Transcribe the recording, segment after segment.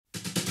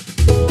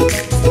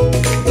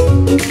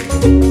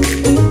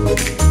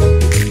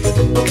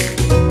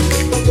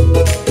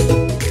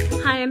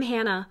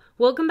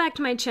Welcome back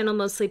to my channel,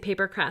 Mostly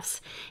Paper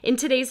Crafts. In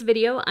today's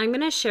video, I'm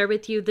going to share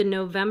with you the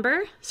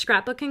November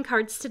Scrapbook and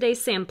Cards Today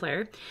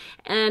Sampler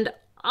and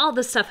all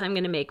the stuff I'm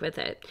going to make with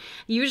it.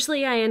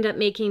 Usually I end up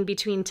making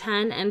between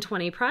 10 and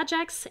 20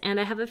 projects, and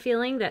I have a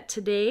feeling that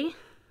today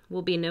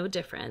will be no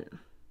different.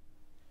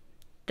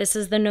 This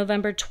is the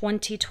November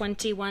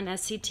 2021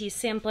 SCT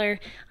Sampler.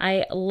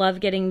 I love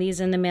getting these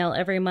in the mail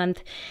every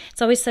month.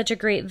 It's always such a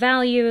great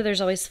value.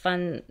 There's always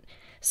fun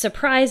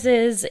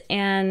surprises,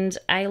 and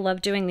I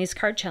love doing these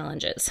card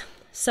challenges.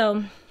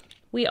 So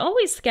we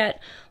always get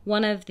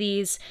one of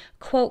these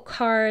quote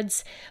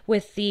cards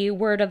with the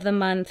word of the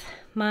month.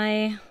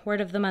 My word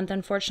of the month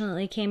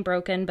unfortunately came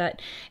broken,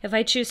 but if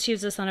I choose to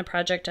use this on a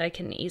project, I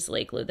can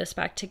easily glue this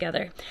back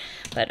together.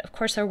 But of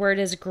course our word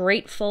is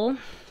grateful.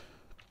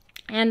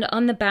 And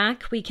on the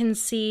back, we can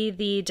see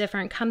the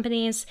different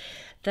companies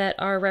that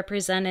are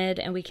represented,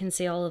 and we can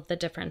see all of the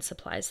different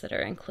supplies that are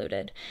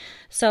included.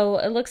 So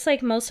it looks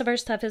like most of our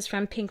stuff is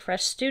from Pink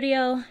Fresh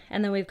Studio,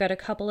 and then we've got a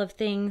couple of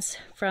things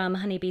from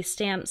Honeybee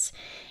Stamps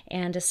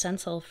and a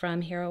stencil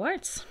from Hero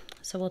Arts.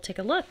 So we'll take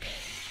a look.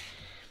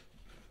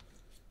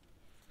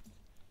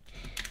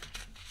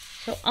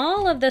 So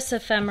all of this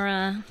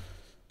ephemera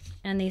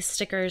and these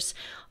stickers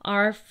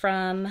are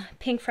from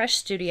Pink Fresh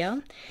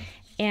Studio,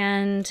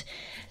 and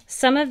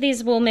some of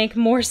these will make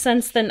more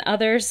sense than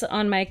others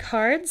on my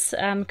cards.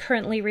 I'm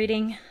currently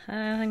reading.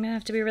 I'm going to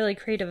have to be really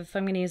creative if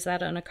I'm going to use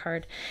that on a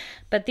card.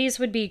 But these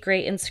would be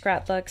great in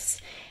scrapbooks.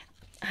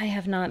 I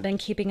have not been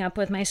keeping up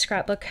with my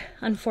scrapbook,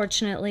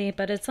 unfortunately,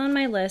 but it's on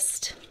my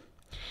list.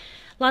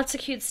 Lots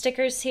of cute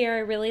stickers here. I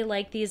really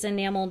like these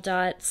enamel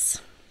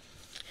dots.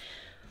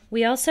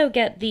 We also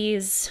get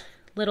these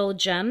little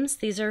gems.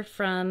 These are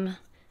from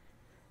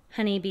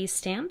Honeybee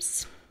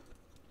Stamps.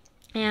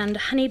 And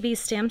Honeybee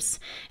Stamps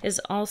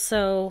is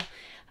also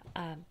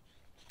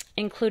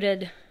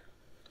included,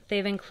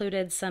 they've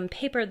included some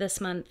paper this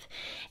month,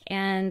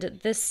 and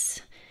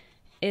this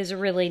is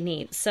really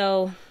neat.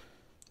 So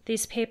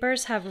these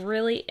papers have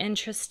really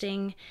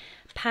interesting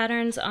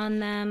patterns on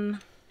them.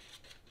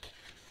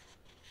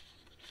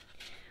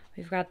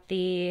 We've got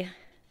the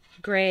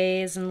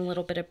grays and a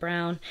little bit of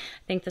brown.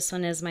 I think this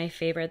one is my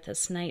favorite,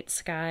 this night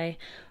sky,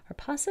 or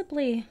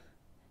possibly,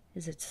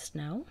 is it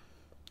snow?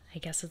 I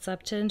guess it's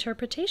up to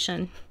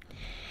interpretation.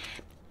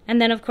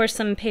 And then of course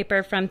some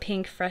paper from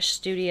Pink Fresh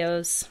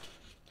Studios.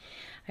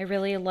 I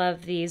really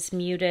love these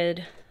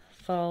muted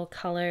fall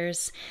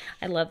colors.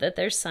 I love that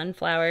there's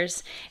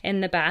sunflowers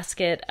in the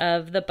basket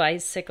of the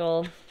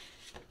bicycle.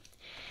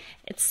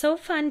 It's so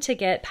fun to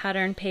get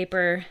pattern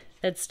paper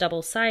that's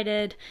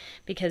double-sided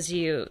because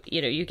you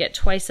get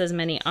twice as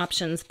many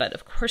options, but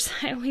of course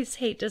I always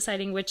hate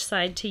deciding which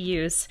side to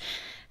use.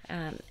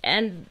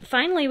 And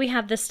finally, we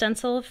have the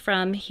stencil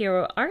from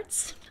Hero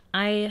Arts.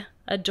 I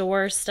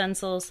adore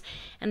stencils,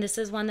 and this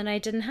is one that I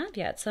didn't have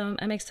yet, so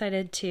I'm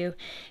excited to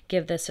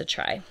give this a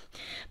try.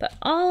 But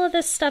all of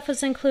this stuff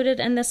is included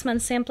in this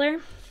month's sampler.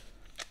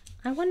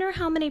 I wonder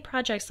how many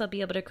projects I'll be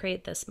able to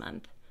create this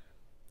month.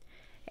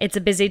 It's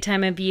a busy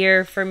time of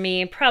year for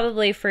me,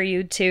 probably for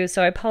you too,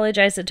 so I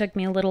apologize it took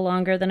me a little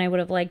longer than I would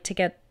have liked to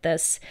get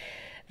this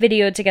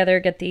video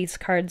together, get these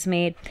cards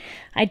made.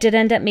 I did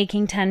end up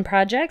making 10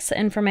 projects,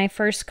 and for my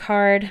first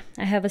card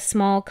I have a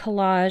small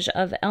collage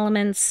of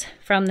elements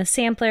from the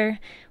sampler.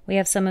 We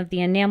have some of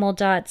the enamel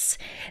dots.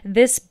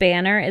 This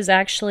banner is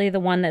actually the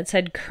one that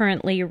said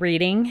currently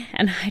reading,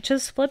 and I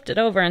just flipped it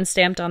over and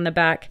stamped on the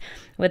back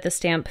with a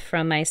stamp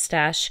from my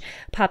stash,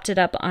 popped it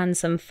up on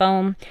some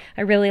foam.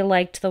 I really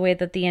liked the way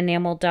that the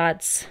enamel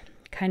dots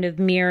kind of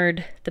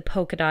mirrored the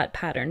polka dot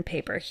pattern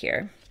paper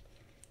here.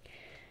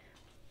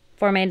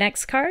 For my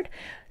next card,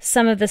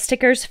 some of the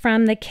stickers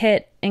from the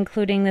kit,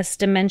 including this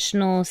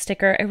dimensional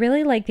sticker. I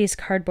really like these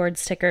cardboard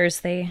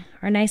stickers. They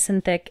are nice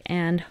and thick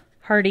and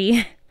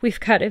hardy. We've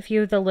got a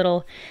few of the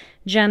little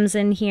gems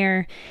in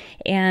here,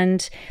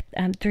 and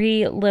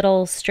 3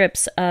 little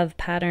strips of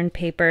pattern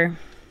paper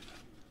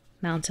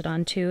mounted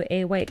onto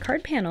a white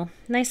card panel.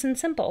 Nice and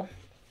simple.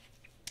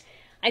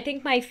 I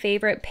think my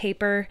favorite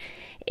paper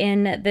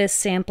in this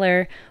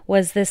sampler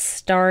was this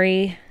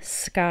starry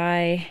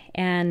sky,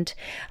 and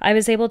I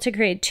was able to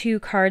create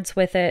 2 cards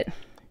with it.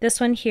 This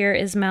one here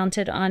is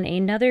mounted on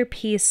another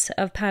piece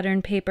of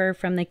pattern paper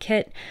from the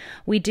kit.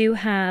 We do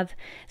have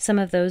some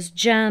of those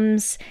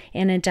gems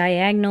in a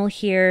diagonal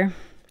here.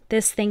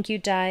 This thank you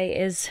die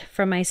is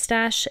from my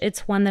stash.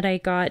 It's one that I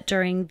got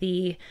during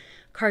the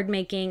card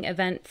making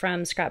event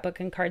from Scrapbook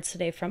and Cards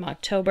Today from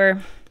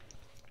October.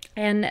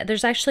 And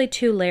there's actually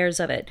 2 layers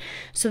of it.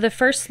 So the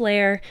first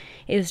layer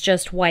is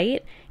just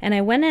white, and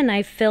I went and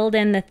I filled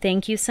in the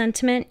thank you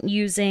sentiment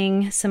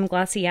using some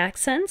glossy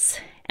accents.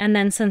 And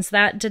then since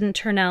that didn't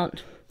turn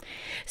out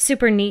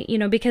super neat,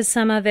 because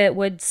some of it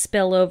would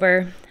spill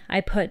over,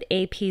 I put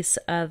a piece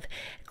of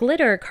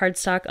glitter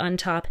cardstock on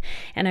top,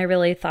 and I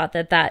really thought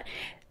that that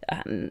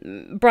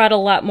brought a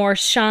lot more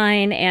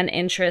shine and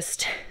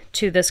interest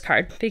to this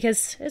card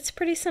because it's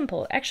pretty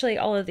simple. Actually,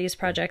 all of these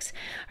projects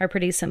are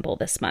pretty simple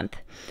this month.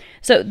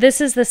 So this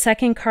is the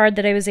second card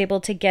that I was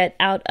able to get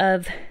out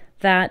of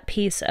that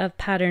piece of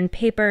pattern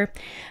paper.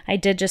 I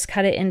did just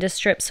cut it into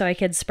strips so I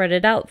could spread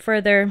it out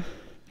further.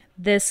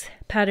 This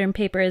pattern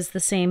paper is the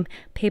same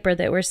paper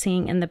that we're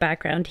seeing in the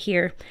background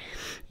here.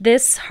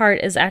 This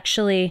heart is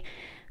actually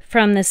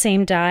from the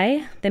same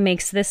die that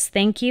makes this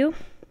thank you.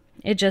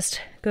 It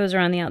just goes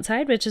around the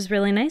outside, which is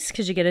really nice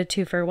because you get a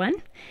 2-for-1.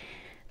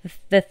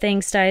 The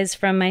thanks die is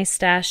from my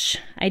stash.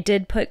 I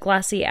did put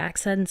glossy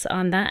accents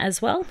on that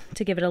as well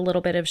to give it a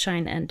little bit of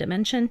shine and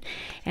dimension.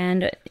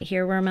 And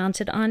here we're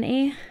mounted on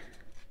a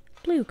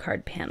blue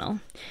card panel.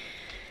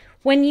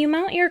 When you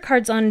mount your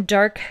cards on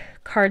dark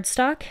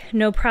cardstock,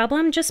 no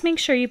problem. Just make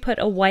sure you put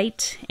a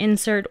white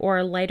insert or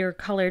a lighter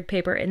colored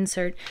paper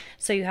insert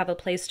so you have a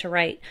place to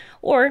write.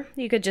 Or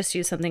you could just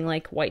use something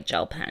like white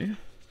gel pen.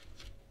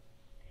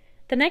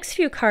 The next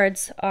few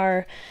cards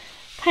are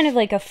kind of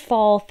like a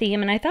fall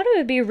theme, and I thought it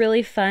would be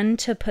really fun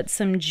to put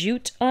some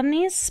jute on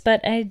these, but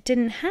I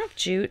didn't have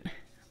jute.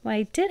 Well,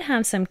 I did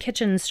have some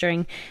kitchen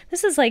string.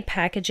 This is like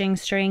packaging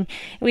string.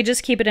 We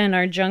just keep it in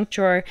our junk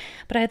drawer,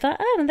 but I thought,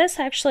 oh, this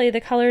actually,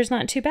 the color is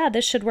not too bad.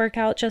 This should work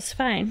out just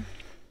fine.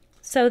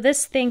 So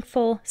this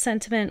thankful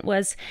sentiment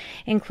was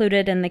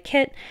included in the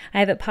kit. I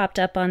have it popped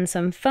up on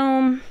some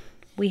foam.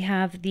 We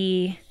have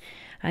the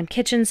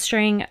kitchen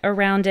string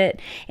around it,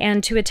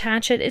 and to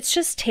attach it, it's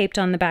just taped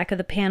on the back of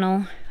the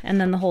panel, and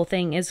then the whole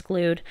thing is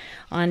glued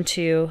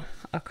onto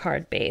a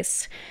card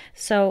base.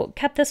 So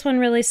kept this one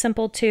really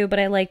simple too, but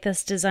I like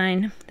this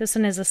design. This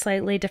one is a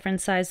slightly different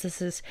size.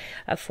 This is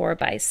a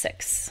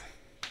 4x6.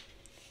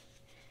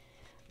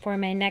 For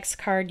my next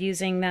card,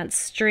 using that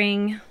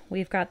string,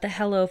 we've got the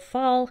Hello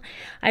Fall.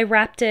 I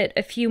wrapped it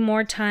a few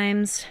more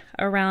times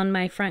around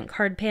my front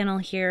card panel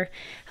here.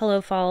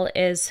 Hello Fall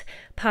is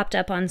popped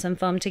up on some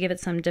foam to give it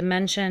some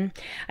dimension.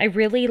 I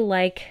really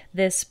like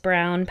this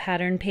brown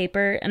pattern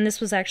paper, and this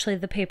was actually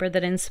the paper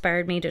that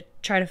inspired me to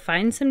try to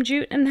find some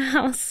jute in the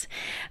house.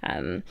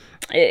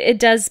 It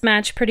does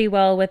match pretty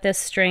well with this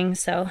string,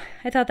 so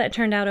I thought that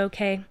turned out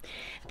okay.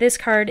 This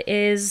card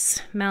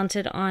is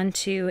mounted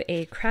onto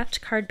a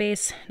craft card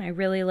base, and I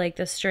really like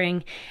the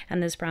string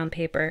and this brown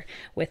paper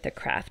with the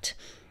craft.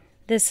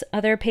 This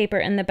other paper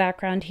in the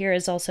background here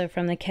is also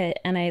from the kit,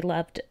 and I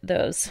loved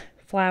those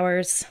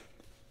flowers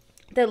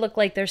that look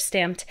like they're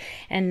stamped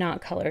and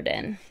not colored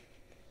in.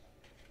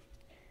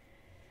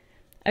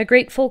 A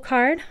grateful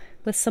card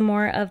with some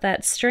more of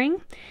that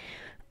string.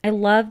 I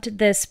loved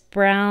this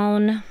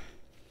brown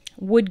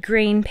wood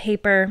grain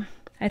paper.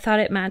 I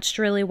thought it matched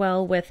really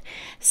well with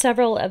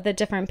several of the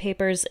different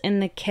papers in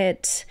the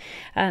kit.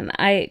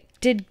 I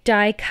did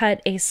die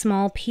cut a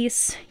small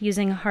piece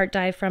using a heart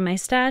die from my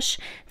stash.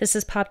 This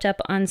is popped up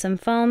on some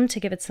foam to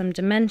give it some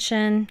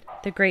dimension.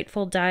 The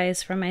grateful die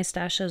is from my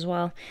stash as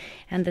well.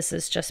 And this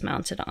is just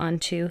mounted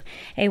onto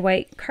a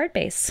white card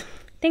base.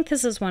 I think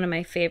this is one of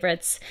my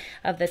favorites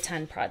of the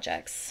 10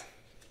 projects.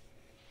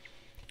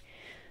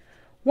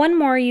 One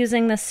more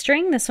using the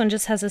string. This one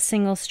just has a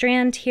single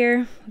strand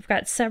here. We've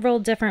got several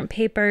different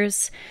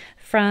papers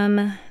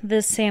from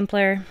this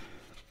sampler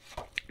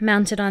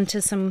mounted onto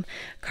some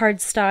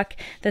cardstock.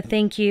 The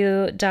thank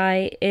you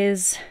die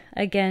is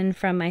again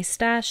from my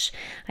stash.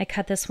 I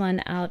cut this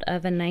one out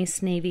of a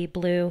nice navy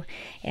blue,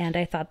 and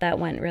I thought that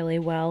went really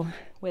well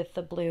with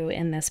the blue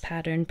in this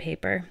pattern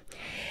paper.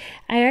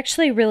 I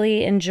actually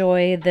really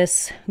enjoy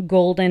this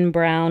golden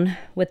brown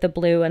with the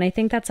blue, and I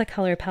think that's a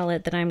color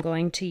palette that I'm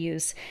going to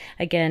use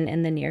again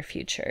in the near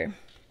future.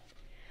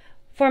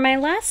 For my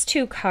last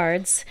two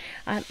cards,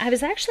 I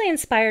was actually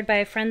inspired by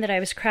a friend that I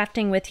was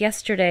crafting with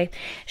yesterday.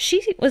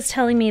 She was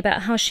telling me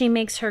about how she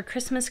makes her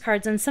Christmas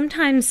cards, and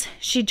sometimes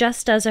she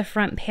just does a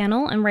front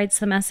panel and writes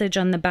the message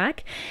on the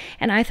back.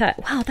 And I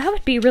thought, wow, that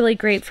would be really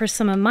great for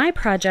some of my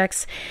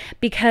projects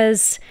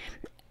because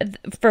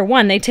for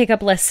one, they take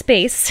up less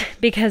space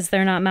because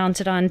they're not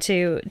mounted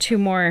onto 2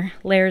 more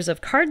layers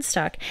of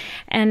cardstock.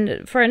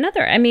 And for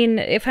another, I mean,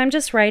 if I'm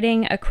just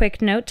writing a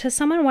quick note to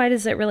someone, why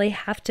does it really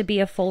have to be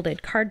a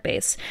folded card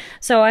base?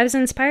 So I was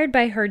inspired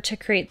by her to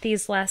create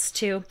these last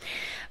two.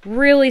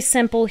 Really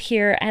simple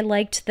here. I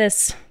liked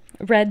this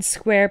red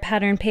square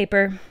pattern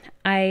paper.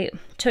 I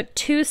took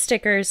 2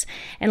 stickers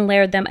and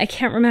layered them. I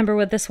can't remember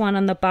what this one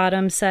on the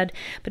bottom said,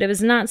 but it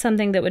was not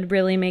something that would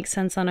really make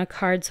sense on a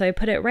card, so I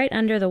put it right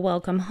under the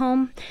welcome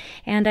home,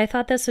 and I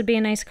thought this would be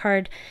a nice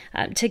card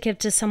to give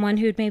to someone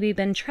who'd maybe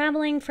been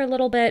traveling for a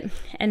little bit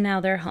and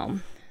now they're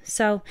home.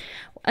 So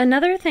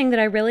another thing that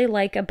I really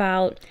like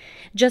about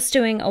just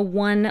doing a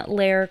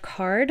 1-layer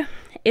card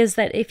is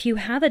that if you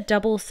have a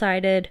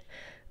double-sided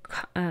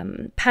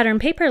pattern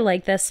paper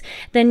like this,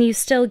 then you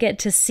still get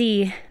to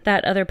see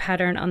that other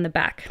pattern on the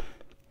back.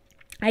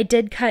 I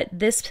did cut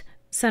this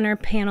center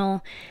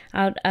panel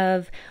out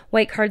of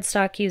white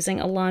cardstock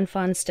using a Lawn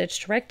Fawn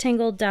stitched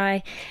rectangle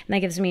die, and that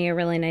gives me a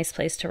really nice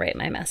place to write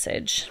my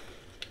message.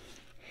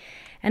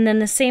 And then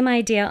the same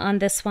idea on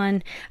this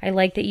one. I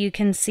like that you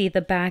can see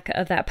the back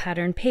of that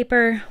pattern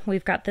paper.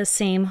 We've got the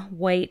same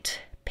white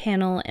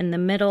panel in the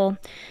middle.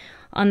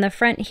 On the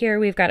front here,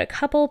 we've got a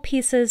couple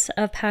pieces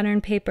of pattern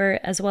paper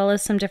as well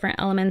as some different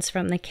elements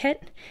from the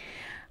kit.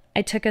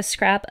 I took a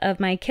scrap of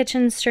my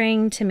kitchen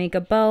string to make a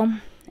bow,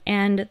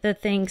 and the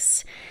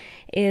thanks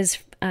is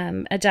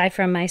a die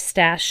from my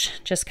stash,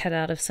 just cut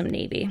out of some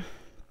navy.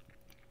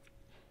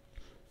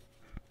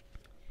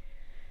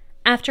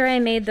 After I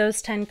made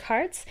those 10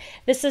 cards,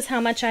 this is how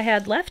much I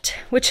had left,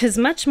 which is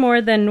much more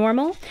than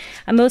normal.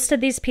 Most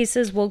of these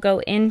pieces will go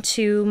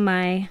into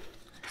my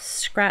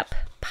scrap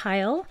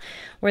pile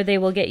where they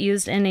will get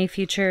used in a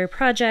future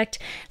project.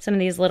 Some of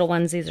these little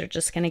ones, these are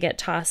just going to get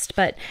tossed,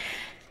 but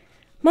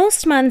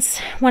most months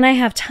when I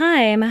have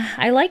time,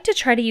 I like to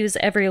try to use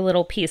every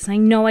little piece. I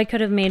know I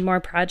could have made more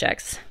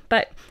projects,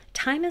 but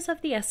time is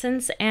of the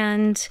essence,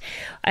 and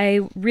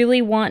I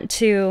really want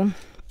to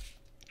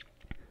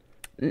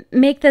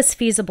make this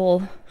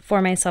feasible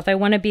for myself. I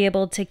want to be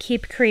able to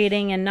keep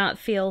creating and not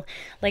feel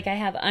like I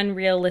have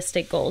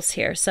unrealistic goals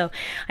here. So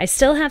I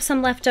still have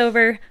some left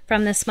over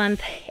from this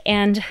month,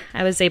 and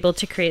I was able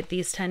to create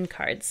these 10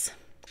 cards.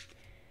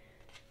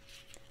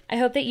 I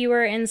hope that you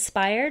were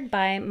inspired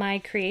by my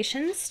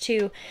creations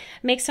to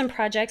make some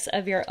projects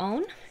of your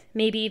own,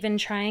 maybe even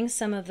trying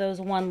some of those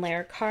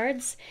one-layer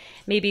cards,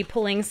 maybe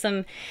pulling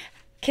some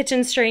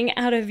kitchen string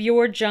out of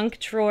your junk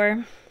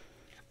drawer.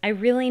 I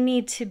really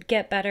need to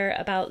get better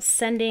about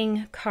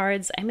sending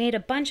cards. I made a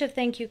bunch of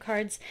thank you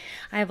cards.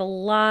 I have a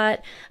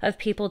lot of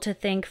people to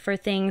thank for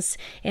things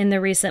in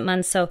the recent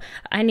months, so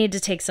I need to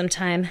take some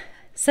time,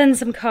 send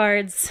some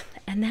cards,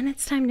 and then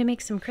it's time to make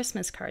some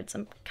Christmas cards.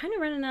 I'm kind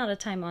of running out of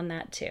time on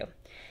that too.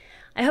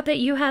 I hope that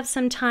you have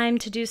some time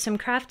to do some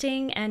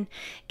crafting and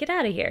get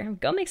out of here.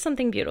 Go make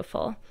something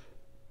beautiful.